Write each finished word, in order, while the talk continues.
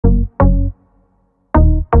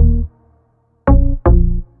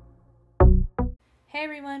Hey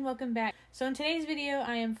everyone, welcome back. So in today's video,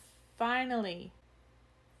 I am finally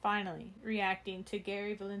reacting to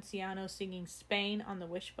Gary Valenciano singing Spain on the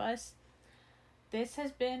Wish Bus. This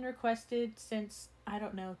has been requested since, I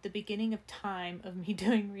don't know, the beginning of time of me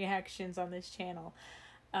doing reactions on this channel.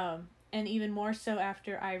 And even more so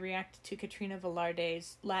after I reacted to Katrina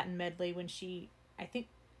Velarde's Latin medley when she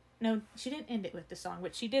didn't end it with the song,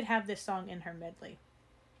 but she did have this song in her medley.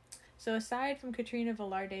 So aside from Katrina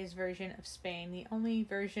Velarde's version of Spain, the only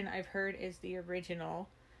version I've heard is the original,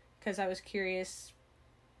 because I was curious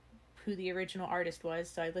who the original artist was,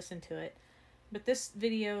 so I listened to it. But this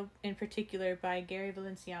video in particular by Gary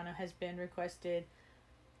Valenciano has been requested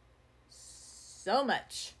so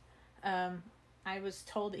much. I was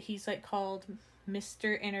told that he's like called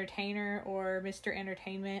Mr. Entertainer or Mr.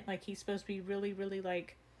 Entertainment. Like he's supposed to be really, really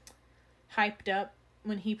like hyped up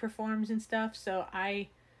when he performs and stuff. So I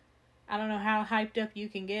don't know how hyped up you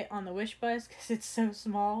can get on the Wish Bus because it's so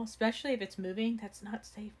small, especially if it's moving. That's not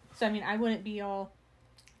safe. So, I mean, I wouldn't be all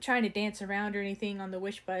trying to dance around or anything on the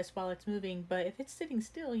Wish Bus while it's moving, but if it's sitting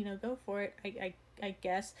still, you know, go for it, I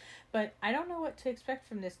guess. But I don't know what to expect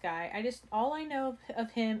from this guy. All I know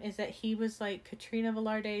of him is that he was like Katrina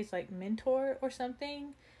Velarde's like mentor or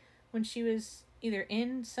something when she was either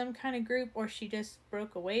in some kind of group or she just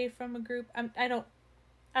broke away from a group.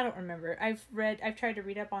 I don't remember. I've tried to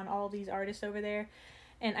read up on all these artists over there,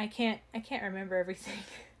 and I can't remember everything.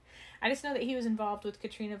 I just know that he was involved with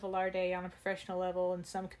Katrina Velarde on a professional level in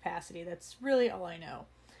some capacity. That's really all I know.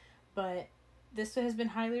 But this has been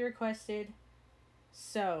highly requested,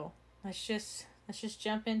 so let's just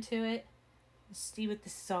jump into it and see what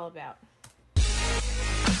this is all about.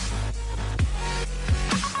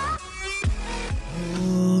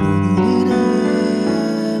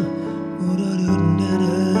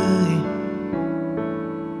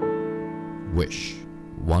 Wish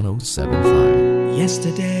 1075.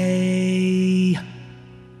 Yesterday,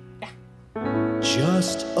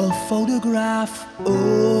 just a photograph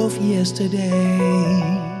of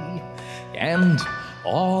yesterday, and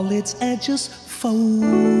all its edges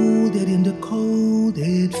folded in the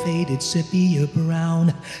coated, faded sepia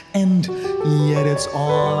brown, and yet it's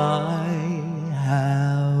all I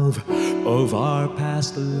have of our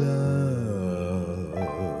past love.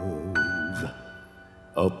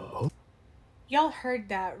 Y'all heard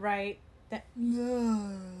that, right? That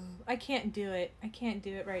I can't do it. I can't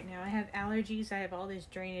do it right now. I have allergies. I have all this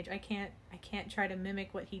drainage. I can't try to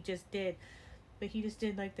mimic what he just did. But he just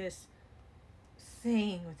did like this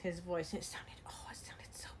thing with his voice. And it sounded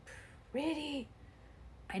so pretty.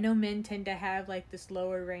 I know men tend to have like this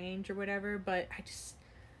lower range or whatever, but it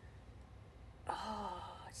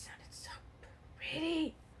sounded so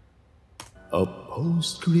pretty. A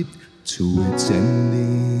postscript to its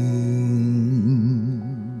ending.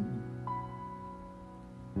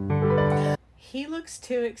 He looks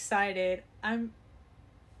too excited. I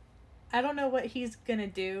don't know what he's gonna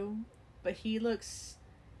do, but he looks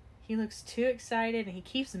too excited and he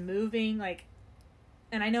keeps moving like,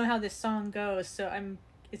 and I know how this song goes, so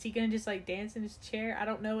is he gonna just like dance in his chair? I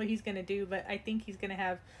don't know what he's gonna do, but I think he's gonna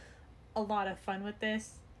have a lot of fun with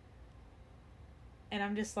this. And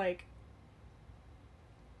I'm just like,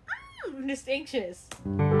 I'm just anxious.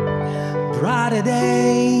 Brighter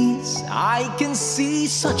days, I can see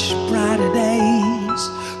such brighter days,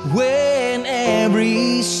 when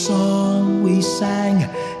every song we sang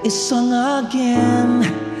is sung again.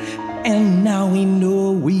 And now we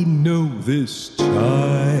know this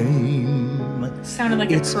time Sounded like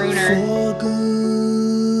it's a crooner. for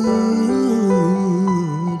good,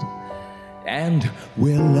 and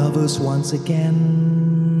we're lovers once again.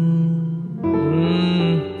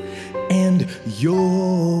 And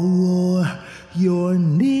you're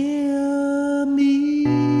near me.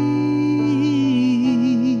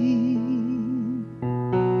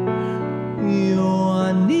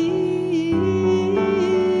 You're near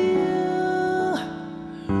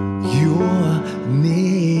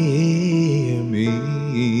me.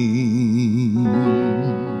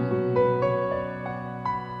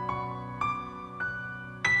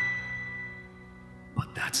 But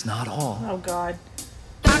that's not all. Oh God.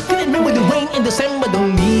 I can remember the rain in December, the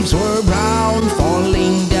leaves were brown,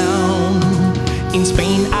 falling down. In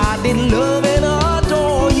Spain I did love and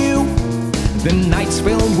adore you. The nights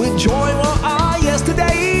filled with joy were our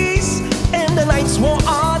yesterdays, and the nights were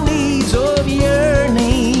our needs of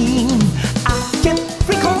yearning. I can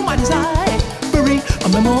recall my desire, a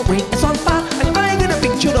memory is on fire, and I get a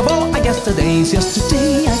picture of all our yesterdays.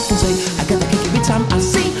 Yesterday I can say, I get the kick every time I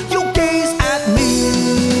see you gaze at me.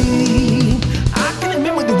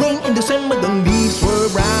 December, the leaves were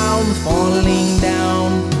brown, falling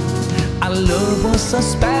down. Our love was was a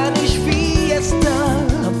Spanish fiesta.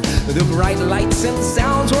 The bright lights and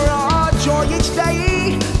sounds were our joy each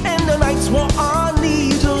day, and the nights were our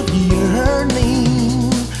need of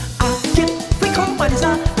yearning. I can't recall my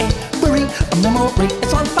desire, every memory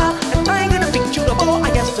is on fire, and I'm gonna picture the boy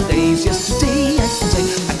yesterday's yesterday. I can say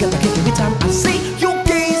I get the kick every time I see you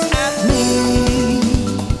gaze at me.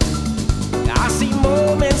 I see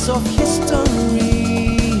moments of history.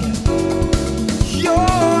 Your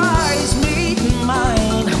eyes meet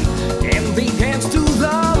mine, and they dance to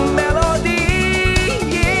the melody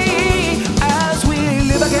as we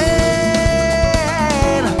live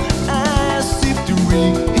again, as if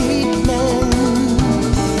dreaming.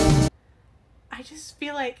 I just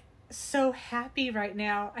feel like so happy right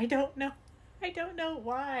now. I don't know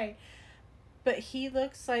why, but he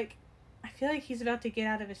looks like, I feel like he's about to get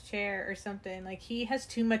out of his chair or something. Like, he has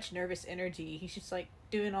too much nervous energy. He's just like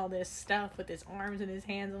doing all this stuff with his arms and his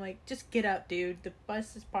hands. I'm like, just get up, dude. The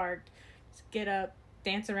bus is parked. Just get up,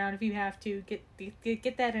 dance around if you have to. Get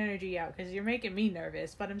that energy out, because you're making me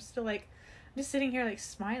nervous. But I'm still like, I'm just sitting here like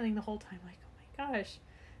smiling the whole time, like, oh my gosh,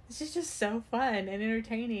 this is just so fun and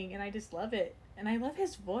entertaining, and I just love it. And I love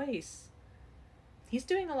his voice. He's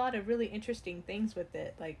doing a lot of really interesting things with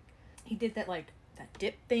it. Like, he did that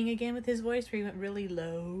dip thing again with his voice where he went really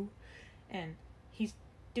low, and he's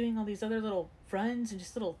doing all these other little runs and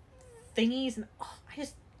just little thingies, and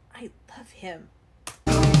I love him.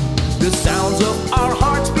 The sounds of our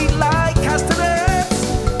hearts beat like castanets,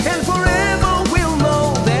 and forever we'll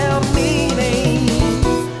know their meaning.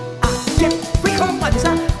 I can't recall my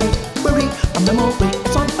desire, every memory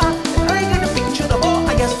is on fire, and I get a picture of all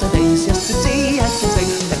I yesterday's yesterday. I can say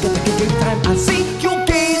I get the kick every time I see you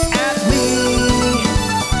gaze at me.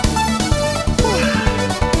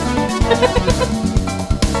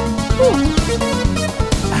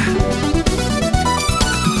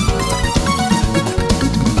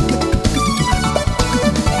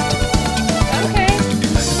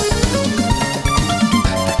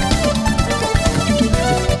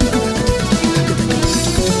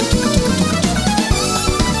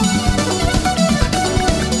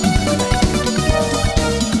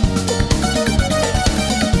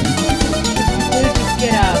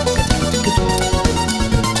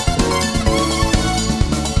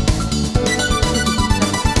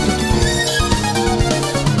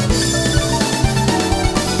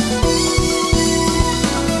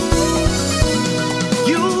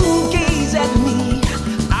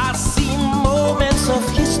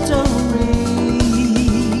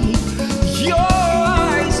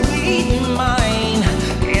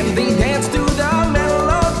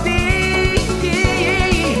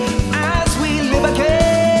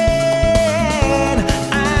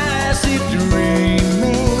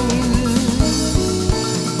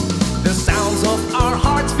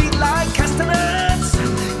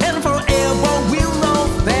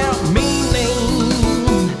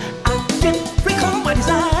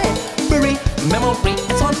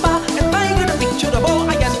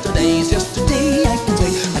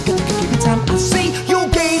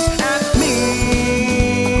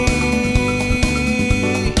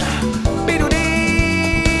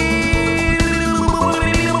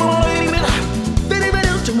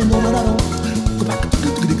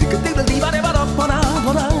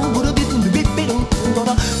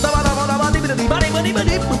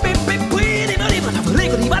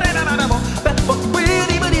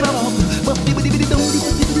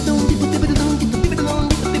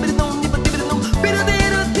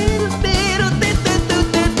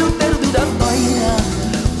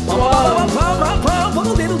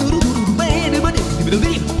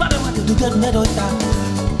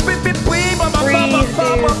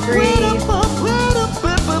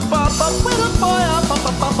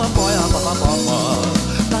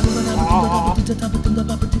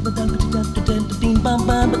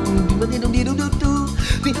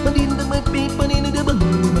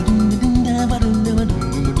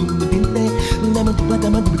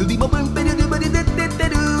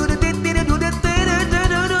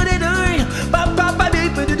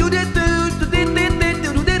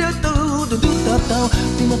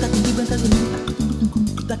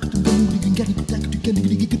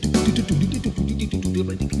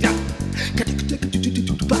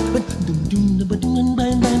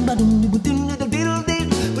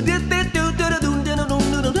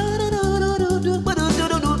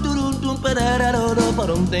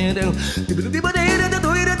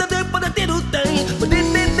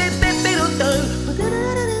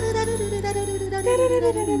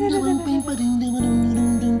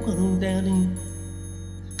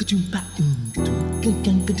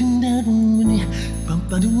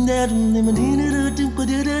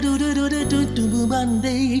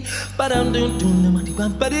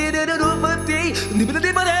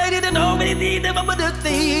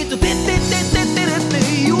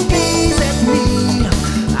 You gaze at me,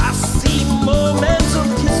 I see moments of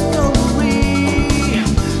history.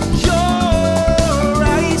 Your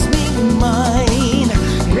eyes meet mine,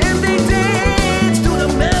 and they dance to the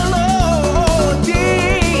melody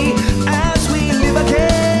as we live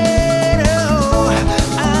again. Oh,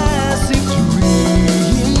 as if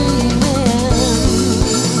dreaming.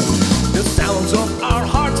 The sounds of our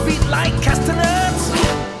hearts beat like castanets,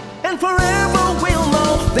 and forever we'll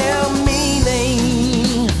know their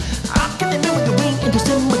meaning. I can remember the rain in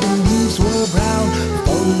December, the leaves were brown,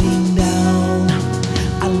 falling down.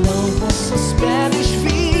 Our love was a Spanish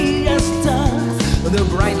fiesta. The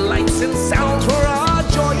bright lights and sounds were our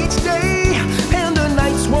joy each day, and the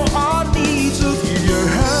nights were our need to hear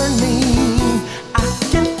her name. I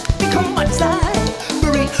can become my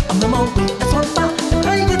diary, a memory that's on fire, and I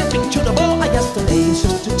get a picture of all our yesterdays.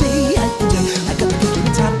 Just today I got the picture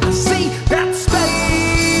every time I see that space.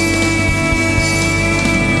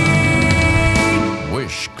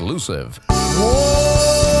 Wish exclusive.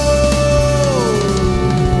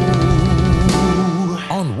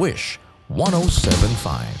 On Wish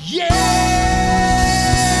 1075. Yeah!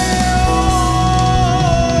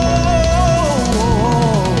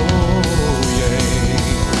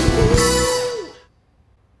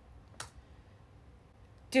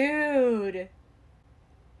 Dude,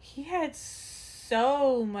 he had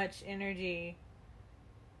so much energy.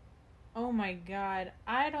 Oh my god.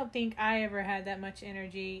 I don't think I ever had that much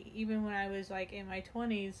energy, even when I was like in my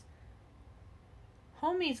 20s.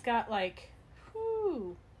 Homie's got like,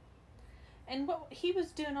 whew. And what he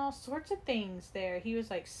was doing all sorts of things there. He was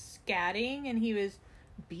like scatting and he was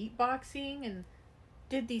beatboxing and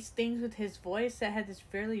did these things with his voice that had this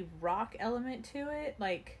really rock element to it.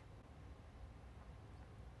 Like,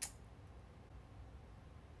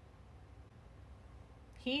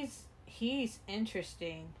 he's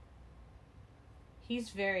interesting. He's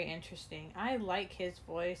very interesting. I like his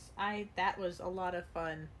voice. That was a lot of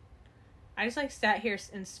fun. I just like sat here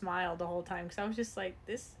and smiled the whole time because I was just like,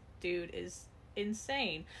 this dude is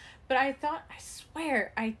insane. But I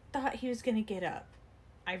swear I thought he was gonna get up.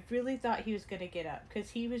 I really thought he was gonna get up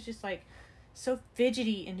because he was just like so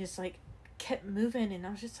fidgety and just like kept moving, and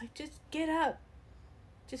I was just like, just get up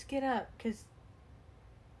because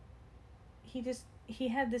he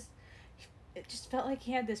had this, it just felt like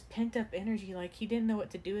he had this pent up energy, like he didn't know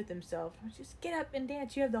what to do with himself. I was just, get up and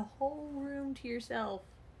dance. You have the whole room to yourself.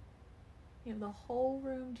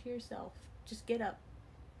 Just get up.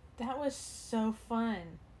 That was so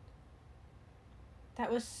fun.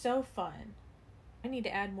 I need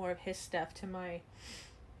to add more of his stuff to my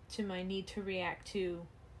need to react to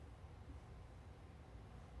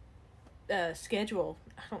schedule.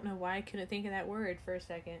 I don't know why I couldn't think of that word for a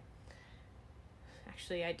second.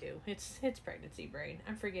 Actually, I do. It's pregnancy brain.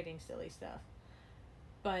 I'm forgetting silly stuff.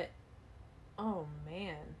 But, oh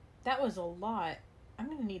man, that was a lot. I'm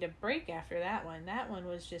going to need a break after that one. That one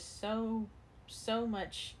was just so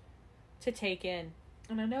much to take in.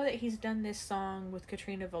 And I know that he's done this song with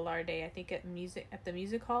Katrina Velarde, I think at the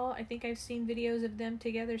music hall. I think I've seen videos of them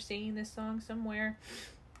together singing this song somewhere.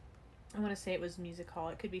 I want to say it was music hall.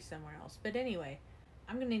 It could be somewhere else. But anyway,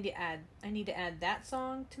 I need to add that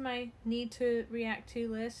song to my need to react to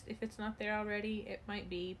list. If it's not there already, it might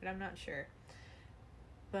be, but I'm not sure.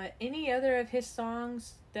 But any other of his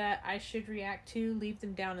songs that I should react to, leave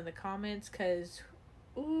them down in the comments, because,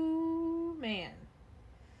 ooh, man,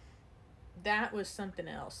 that was something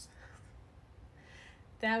else.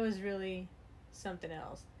 That was really something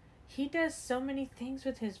else. He does so many things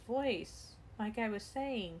with his voice. Like I was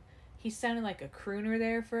saying, he sounded like a crooner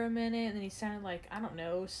there for a minute, and then he sounded like, I don't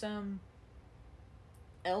know, some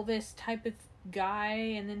Elvis type of guy,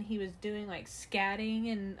 and then he was doing like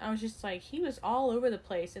scatting, and I was just like, he was all over the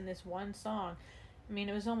place in this one song. I mean,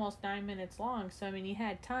 it was almost 9 minutes long, so I mean, he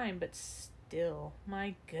had time, but still,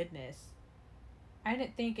 my goodness. I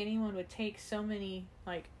didn't think anyone would take so many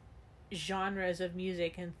like genres of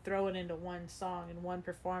music and throw it into one song and one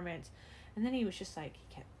performance. And then he was just like, he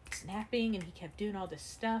kept snapping and he kept doing all this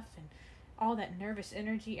stuff and all that nervous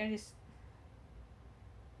energy.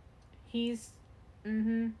 He's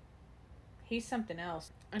something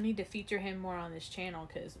else. I need to feature him more on this channel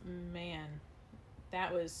because, man,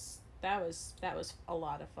 that was a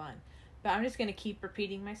lot of fun. But I'm just going to keep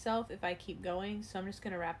repeating myself if I keep going, so I'm just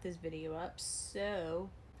going to wrap this video up.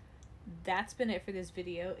 So, that's been it for this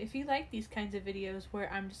video. If you like these kinds of videos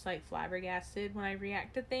where I'm just like flabbergasted when I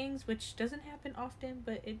react to things, which doesn't happen often,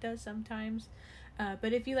 but it does sometimes.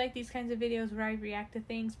 But if you like these kinds of videos where I react to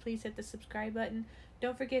things, please hit the subscribe button.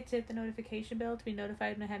 Don't forget to hit the notification bell to be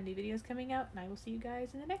notified when I have new videos coming out. And I will see you guys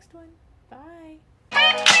in the next one. Bye.